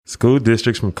School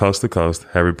districts from coast to coast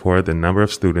have reported the number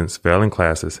of students failing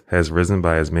classes has risen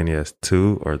by as many as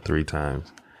 2 or 3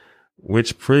 times,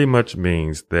 which pretty much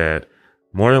means that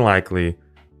more than likely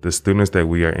the students that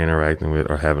we are interacting with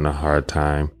are having a hard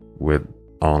time with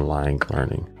online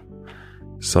learning.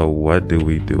 So what do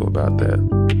we do about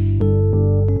that?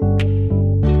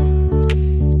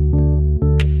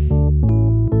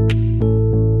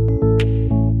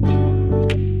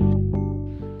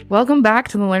 Welcome back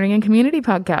to the Learning and Community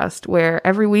Podcast, where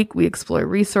every week we explore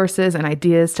resources and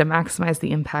ideas to maximize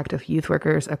the impact of youth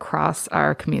workers across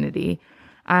our community.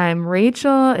 I'm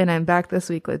Rachel, and I'm back this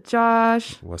week with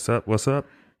Josh. What's up? What's up?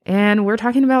 And we're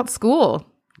talking about school.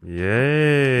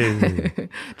 Yay!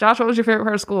 Josh, what was your favorite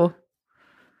part of school?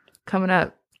 Coming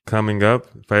up,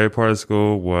 favorite part of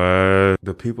school was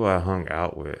the people I hung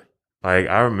out with. Like,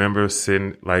 I remember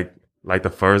sitting, like the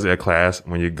first day of class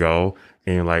when you go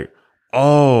and you're like,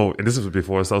 oh, and this was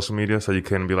before social media, so you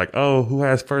couldn't be like, oh, who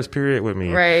has first period with me?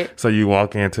 Right. So you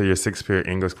walk into your 6th period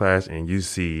English class and you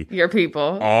see your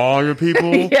people. All your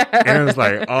people. Yeah. And it's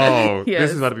like, oh, Yes.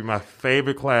 This is about to be my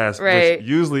favorite class, Right. which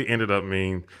usually ended up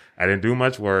meaning I didn't do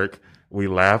much work. We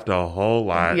laughed a whole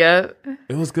lot. Yep.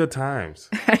 It was good times.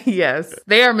 Yes.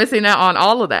 They are missing out on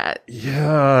all of that.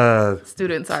 Yeah.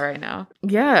 Students are right now.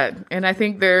 Yeah. And I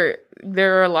think there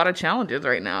are a lot of challenges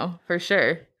right now, for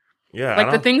sure. Yeah.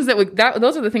 Like the things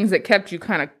those are the things that kept you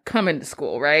kind of coming to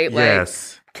school, right?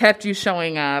 Yes. Like kept you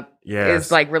showing up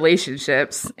is like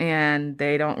relationships, and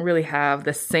they don't really have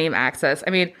the same access. I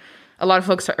mean, a lot of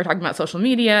folks are talking about social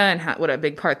media and what a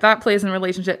big part that plays in a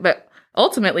relationship, but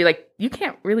ultimately, like, you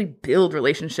can't really build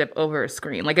relationship over a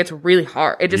screen. Like, it's really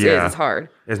hard. It just is. It's hard.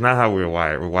 It's not how we're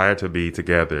wired. We're wired to be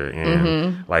together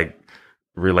and like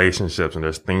relationships, and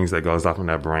there's things that goes off in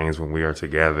our brains when we are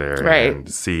together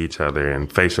and see each other, and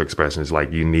facial expressions,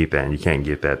 like, you need that, and you can't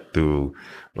get that through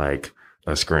like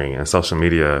a screen. And social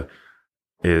media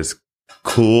is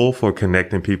cool for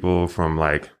connecting people from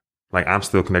like I'm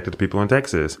still connected to people in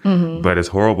Texas, but it's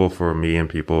horrible for me and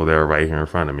people that are right here in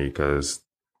front of me because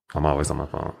I'm always on my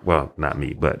phone. Well, not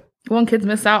me, but when kids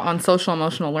miss out on social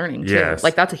emotional learning too. Yes.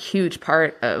 Like, that's a huge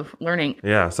part of learning.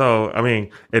 Yeah. So, I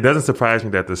mean, it doesn't surprise me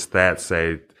that the stats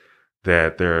say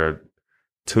that there are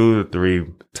 2 to 3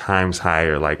 times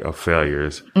higher, like, of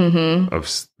failures of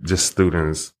just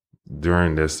students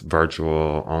during this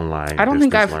virtual online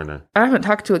learning. I haven't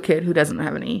talked to a kid who doesn't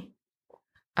have an E.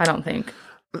 I don't think.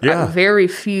 Yeah. Very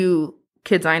few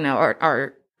kids I know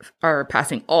are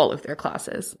passing all of their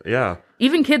classes. Yeah.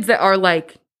 Even kids that are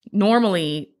like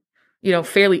normally,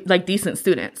 fairly like decent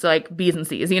students, like B's and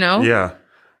C's, Yeah.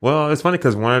 Well, it's funny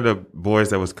because one of the boys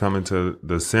that was coming to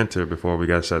the center before we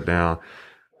got shut down,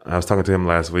 I was talking to him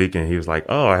last week, and he was like,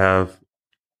 oh, I have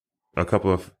a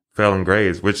couple of failing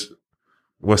grades, which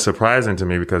was surprising to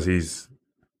me because he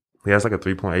has like a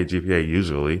 3.8 GPA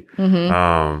usually.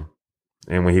 And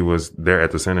when he was there at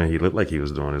the center, he looked like he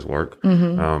was doing his work.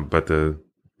 But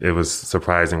it was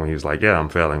surprising when he was like, yeah, I'm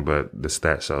failing. But the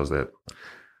stat shows that,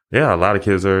 yeah, a lot of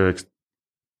kids are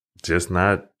just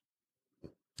not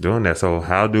doing that. So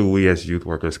how do we as youth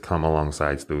workers come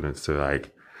alongside students to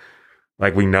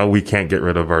like we know we can't get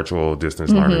rid of virtual distance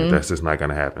learning. That's just not going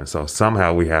to happen. So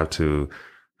somehow we have to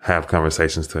have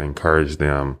conversations to encourage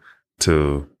them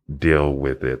to deal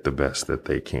with it the best that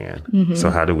they can.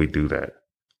 So how do we do that?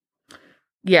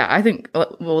 Yeah, I think,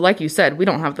 well, like you said, we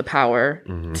don't have the power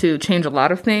to change a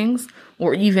lot of things,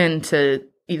 or even to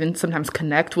sometimes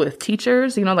connect with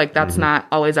teachers. Like, that's not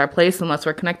always our place unless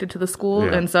we're connected to the school.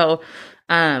 Yeah. And so,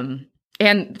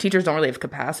 and teachers don't really have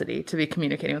capacity to be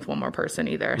communicating with one more person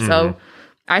either. So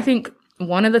I think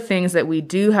one of the things that we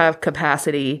do have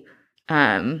capacity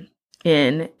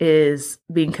in is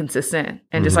being consistent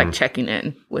and just like checking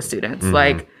in with students.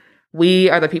 Like, we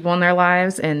are the people in their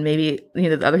lives, and maybe,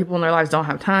 the other people in their lives don't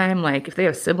have time. Like, if they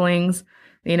have siblings,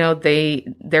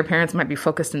 their parents might be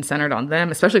focused and centered on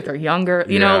them, especially if they're younger,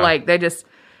 like, they just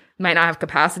might not have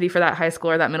capacity for that high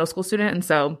school or that middle school student. And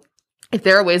so if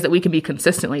there are ways that we can be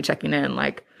consistently checking in,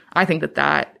 like, I think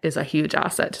that is a huge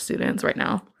asset to students right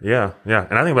now. Yeah. Yeah.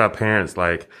 And I think about parents,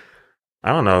 like, I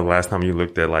don't know the last time you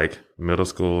looked at like middle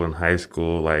school and high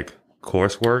school, like,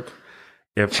 coursework.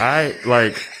 If I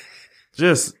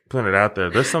just putting it out there,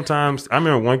 there's sometimes, I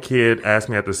remember one kid asked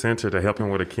me at the center to help him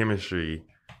with a chemistry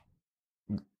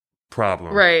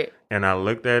problem. Right. And I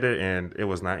looked at it and it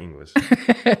was not English.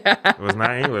 It was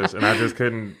not English. And I just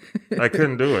couldn't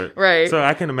do it. Right. So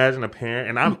I can imagine a parent,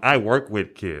 and I work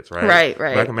with kids, right? Right.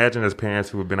 But I can imagine as parents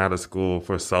who have been out of school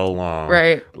for so long,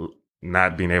 right,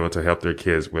 not being able to help their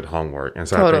kids with homework. And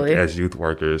so totally. I think as youth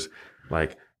workers,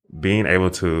 like, being able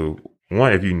to,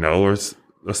 one, if you know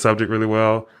a subject really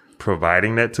well,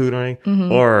 providing that tutoring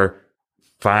or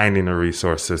finding the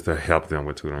resources to help them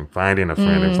with tutoring, finding a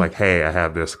friend that's like, hey, I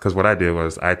have this. Because what I did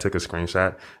was I took a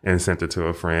screenshot and sent it to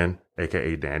a friend,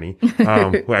 aka Danny,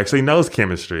 who actually knows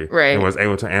chemistry and was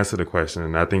able to answer the question.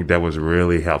 And I think that was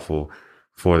really helpful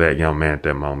for that young man at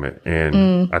that moment.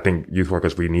 And I think youth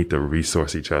workers, we need to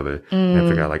resource each other and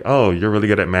figure out like, oh, you're really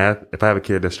good at math. If I have a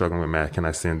kid that's struggling with math, can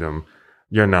I send them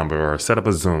your number or set up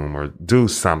a Zoom or do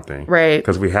something? Right.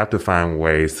 Because we have to find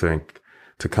ways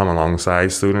to come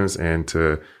alongside students and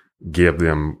to give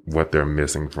them what they're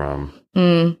missing from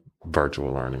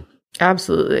virtual learning.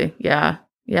 Absolutely. Yeah.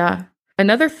 Yeah.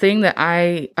 Another thing that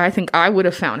I think I would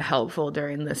have found helpful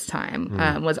during this time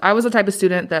was I was the type of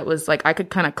student that was like, I could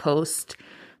kind of coast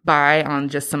by on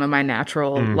just some of my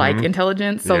natural like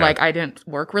intelligence. So like I didn't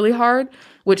work really hard,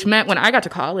 which meant when I got to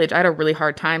college, I had a really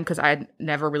hard time because I had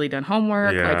never really done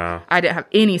homework. Like I didn't have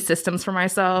any systems for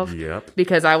myself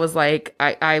because I was like,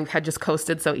 I had just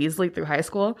coasted so easily through high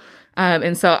school.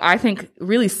 And so I think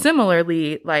really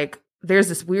similarly, like there's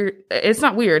this it's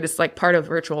not weird. It's like part of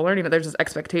virtual learning, but there's this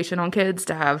expectation on kids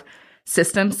to have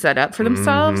systems set up for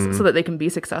themselves so that they can be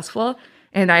successful.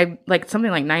 And I like something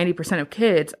like 90% of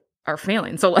kids are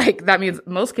failing. So like that means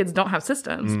most kids don't have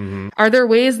systems. Are there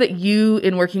ways that you,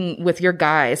 in working with your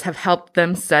guys, have helped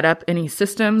them set up any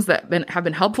systems that have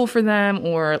been helpful for them,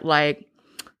 or like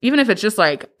even if it's just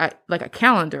like a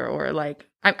calendar or like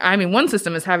I mean, one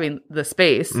system is having the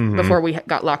space before we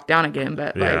got locked down again,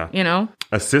 but like, you know,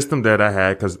 a system that I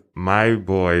had, because my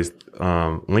boys,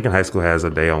 Lincoln High School has a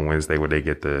day on Wednesday where they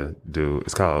get to do,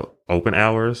 it's called open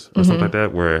hours or something like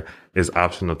that, where it's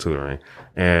optional tutoring.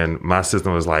 And my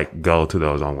system was like, go to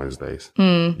those on Wednesdays.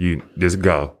 You just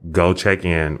go check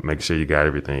in, make sure you got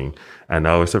everything. I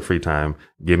know it's a free time.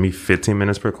 Give me 15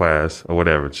 minutes per class or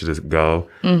whatever to just go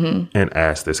and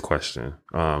ask this question.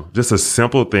 Just a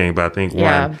simple thing, but I think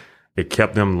one, it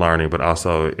kept them learning, but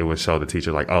also it would show the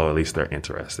teacher like, oh, at least they're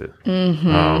interested.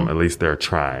 At least they're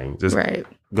trying. Just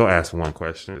go ask one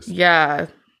question. Yeah.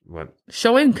 What?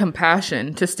 Showing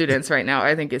compassion to students right now,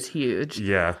 I think, is huge.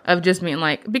 Yeah. Of just being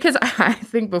like, because I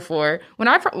think before,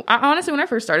 honestly, when I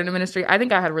first started in ministry, I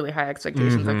think I had really high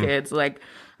expectations of kids. Like,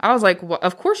 I was like, well,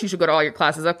 of course you should go to all your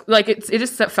classes. Like, it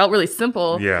just felt really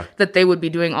simple that they would be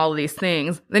doing all of these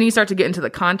things. Then you start to get into the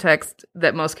context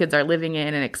that most kids are living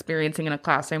in and experiencing in a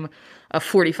classroom of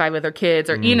 45 other kids,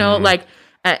 or, you know, like,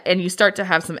 and you start to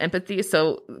have some empathy.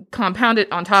 So compound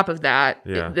it on top of that,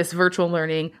 this virtual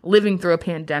learning, living through a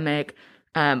pandemic,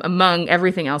 among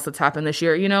everything else that's happened this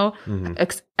year, you know,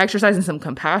 exercising some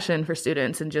compassion for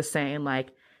students and just saying like,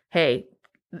 hey,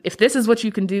 if this is what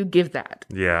you can do, give that.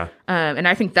 Yeah. And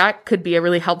I think that could be a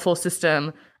really helpful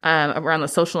system around the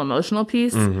social emotional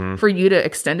piece for you to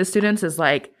extend to students, is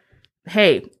like,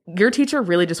 hey, your teacher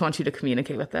really just wants you to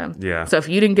communicate with them. Yeah. So if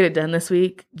you didn't get it done this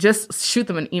week, just shoot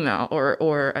them an email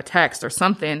or a text or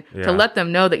something to let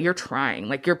them know that you're trying,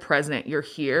 like you're present, you're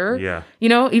here. Yeah. You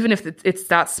know, even if it's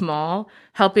that small,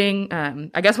 helping,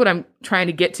 I guess what I'm trying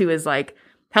to get to is like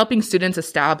helping students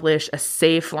establish a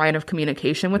safe line of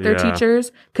communication with their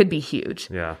teachers could be huge.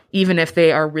 Yeah. Even if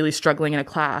they are really struggling in a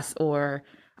class or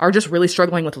are just really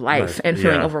struggling with life and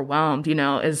feeling overwhelmed, you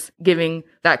know, is giving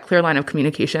that clear line of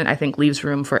communication, I think, leaves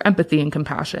room for empathy and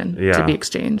compassion to be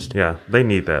exchanged. Yeah, they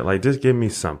need that. Like, just give me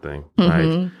something.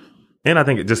 Like, and I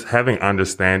think just having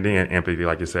understanding and empathy,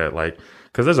 like you said, like,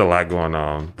 because there's a lot going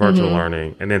on, virtual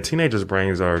learning, and then teenagers'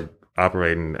 brains are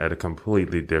operating at a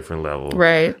completely different level.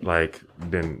 Right. Like,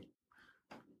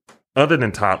 other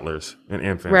than toddlers and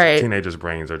infants, teenagers'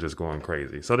 brains are just going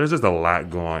crazy. So there's just a lot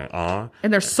going on.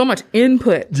 And there's so much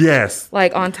input. Yes.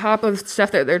 Like on top of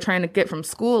stuff that they're trying to get from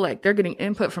school, like they're getting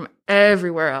input from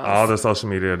everywhere else. All the social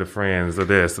media, the friends, the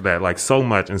this, the that, like so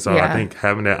much. And so I think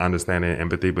having that understanding and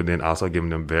empathy, but then also giving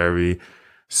them very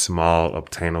small,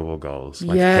 obtainable goals.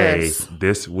 Like, hey,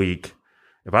 this week,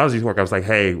 if I was youth work, I was like,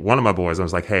 hey, one of my boys, I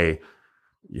was like, hey,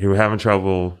 you're having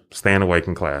trouble staying awake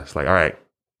in class. Like, all right.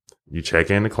 You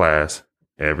check into class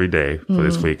every day for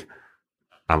this week.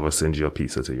 I'm going to send you a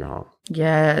pizza to your home.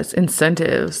 Yes,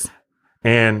 incentives.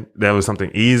 And that was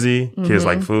something easy. Kids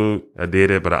like food. I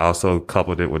did it, but I also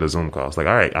coupled it with a Zoom call. It's like,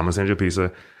 all right, I'm going to send you a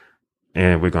pizza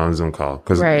and we're going to Zoom call.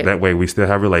 Because that way we still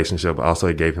have a relationship. But also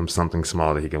it gave him something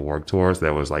small that he can work towards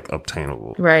that was like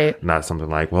obtainable. Right. Not something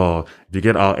like, well, if you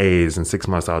get all A's in 6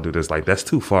 months, I'll do this. Like, that's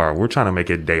too far. We're trying to make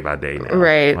it day by day now.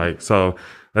 Right. Like, so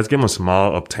let's give them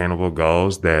small, obtainable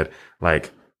goals that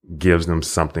like gives them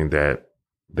something that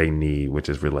they need, which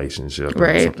is relationship,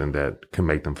 and something that can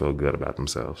make them feel good about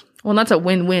themselves. Well, that's a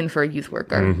win-win for a youth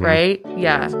worker, right?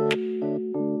 Yeah.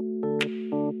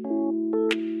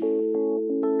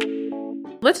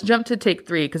 let's jump to take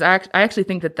 3, because I actually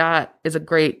think that is a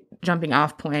great jumping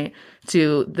off point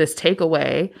to this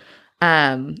takeaway.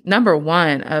 Number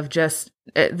 1 of just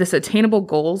this attainable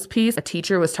goals piece. A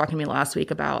teacher was talking to me last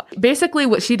week about basically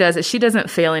what she does is she doesn't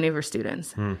fail any of her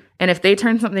students. And if they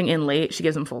turn something in late, she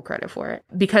gives them full credit for it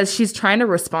because she's trying to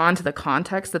respond to the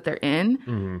context that they're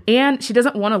in. And she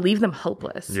doesn't want to leave them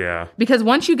hopeless. Yeah. Because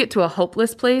once you get to a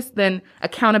hopeless place, then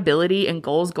accountability and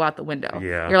goals go out the window.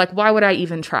 Yeah. You're like, why would I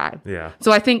even try? Yeah.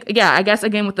 So I think, I guess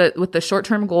again, with the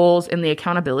short-term goals and the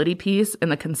accountability piece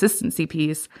and the consistency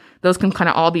piece, those can kind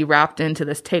of all be wrapped into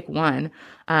this take 1,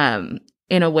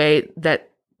 in a way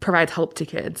that provides hope to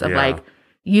kids of like,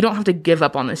 you don't have to give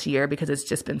up on this year because it's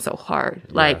just been so hard.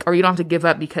 Like, or you don't have to give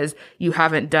up because you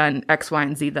haven't done X, Y,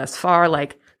 and Z thus far.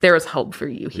 Like, there is hope for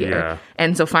you here. Yeah.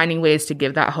 And so finding ways to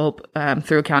give that hope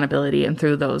through accountability and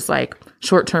through those like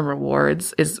short-term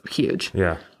rewards is huge.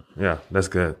 Yeah. Yeah. That's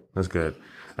good. That's good.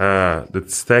 The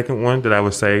second one that I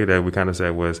would say that we kind of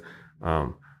said was,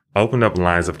 open up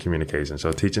lines of communication.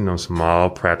 So teaching them small,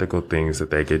 practical things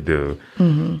that they could do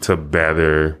to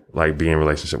better like be in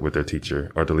relationship with their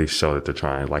teacher, or to at least show that they're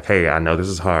trying. Like, hey, I know this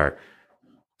is hard.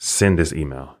 Send this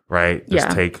email, right?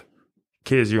 Just take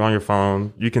kids, you're on your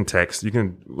phone. You can text, you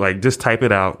can like just type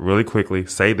it out really quickly.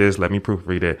 Say this, let me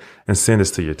proofread it, and send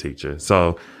this to your teacher.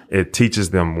 So it teaches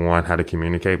them, 1, how to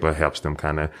communicate, but helps them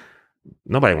kind of,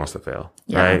 nobody wants to fail,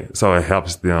 right? So it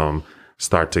helps them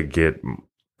start to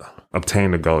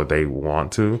obtain the goal that they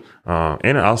want to.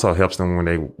 And it also helps them when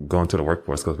they go into the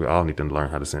workforce, because we all need to learn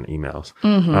how to send emails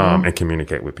and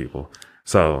communicate with people.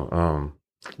 So,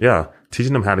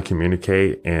 teaching them how to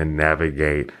communicate and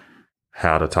navigate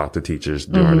how to talk to teachers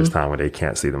during this time when they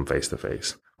can't see them face to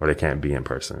face or they can't be in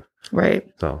person.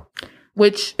 Right. So,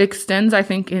 which extends, I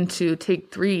think, into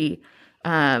take 3,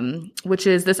 which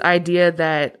is this idea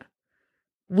that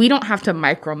we don't have to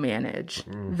micromanage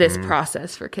this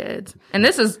process for kids. And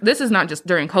this is not just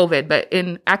during COVID, but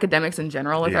in academics in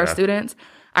general with our students.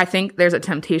 I think there's a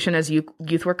temptation as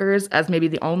youth workers, as maybe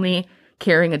the only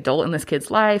caring adult in this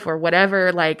kid's life or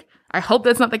whatever. Like, I hope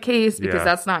that's not the case, because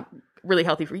that's not really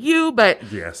healthy for you. But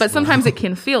sometimes it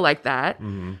can feel like that.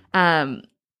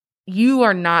 You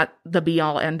are not the be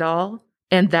all end all,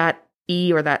 and that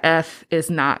E or that F is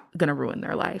not going to ruin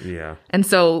their life. Yeah. And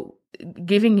so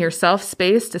giving yourself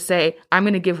space to say, I'm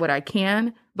going to give what I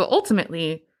can, but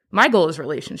ultimately my goal is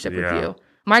relationship with you.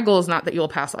 My goal is not that you'll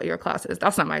pass all your classes.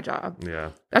 That's not my job. Yeah.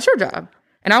 That's your job.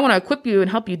 And I want to equip you and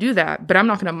help you do that, but I'm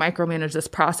not going to micromanage this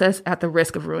process at the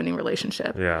risk of ruining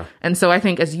relationship. Yeah. And so I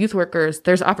think as youth workers,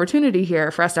 there's opportunity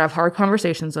here for us to have hard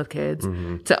conversations with kids,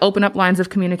 to open up lines of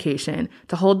communication,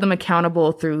 to hold them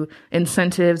accountable through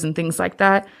incentives and things like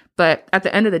that. But at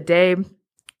the end of the day,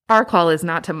 our call is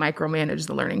not to micromanage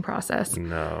the learning process.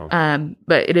 No.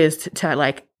 But it is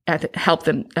to help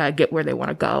them get where they want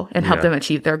to go and help them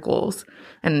achieve their goals.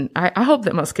 And I hope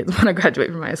that most kids want to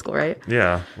graduate from high school, right?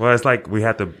 Yeah. Well, it's like we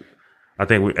have to, I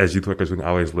think as youth workers, we can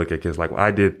always look at kids like, well,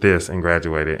 I did this and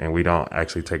graduated, and we don't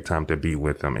actually take time to be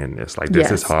with them in this. Like,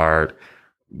 this is hard.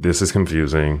 This is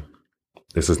confusing.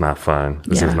 This is not fun.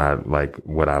 This is not like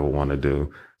what I would want to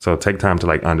do. So take time to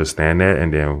like understand that,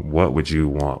 and then what would you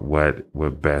want? What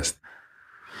would best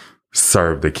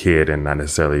serve the kid, and not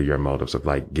necessarily your motives of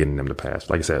like getting them to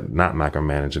pass. Like I said, not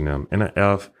micromanaging them. And an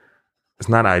F, it's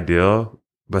not ideal,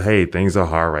 but hey, things are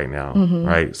hard right now,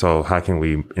 right? So how can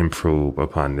we improve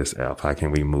upon this F? How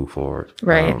can we move forward?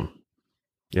 Right.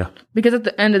 Because at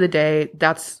the end of the day,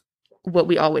 that's what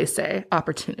we always say,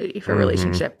 opportunity for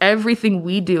relationship. Everything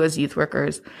we do as youth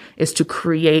workers is to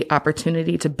create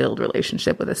opportunity to build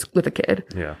relationship with a kid.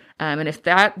 Yeah. And if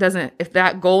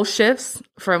that goal shifts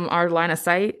from our line of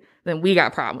sight, then we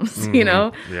got problems, you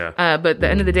know? Yeah. But at the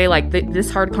end of the day, like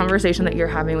this hard conversation that you're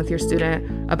having with your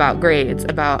student about grades,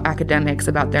 about academics,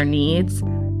 about their needs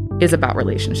is about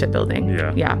relationship building.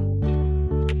 Yeah.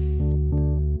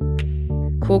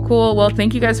 Cool. Well,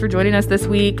 thank you guys for joining us this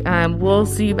week. We'll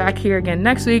see you back here again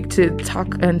next week to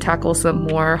talk and tackle some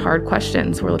more hard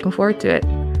questions. We're looking forward to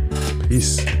it.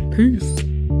 Peace. Peace.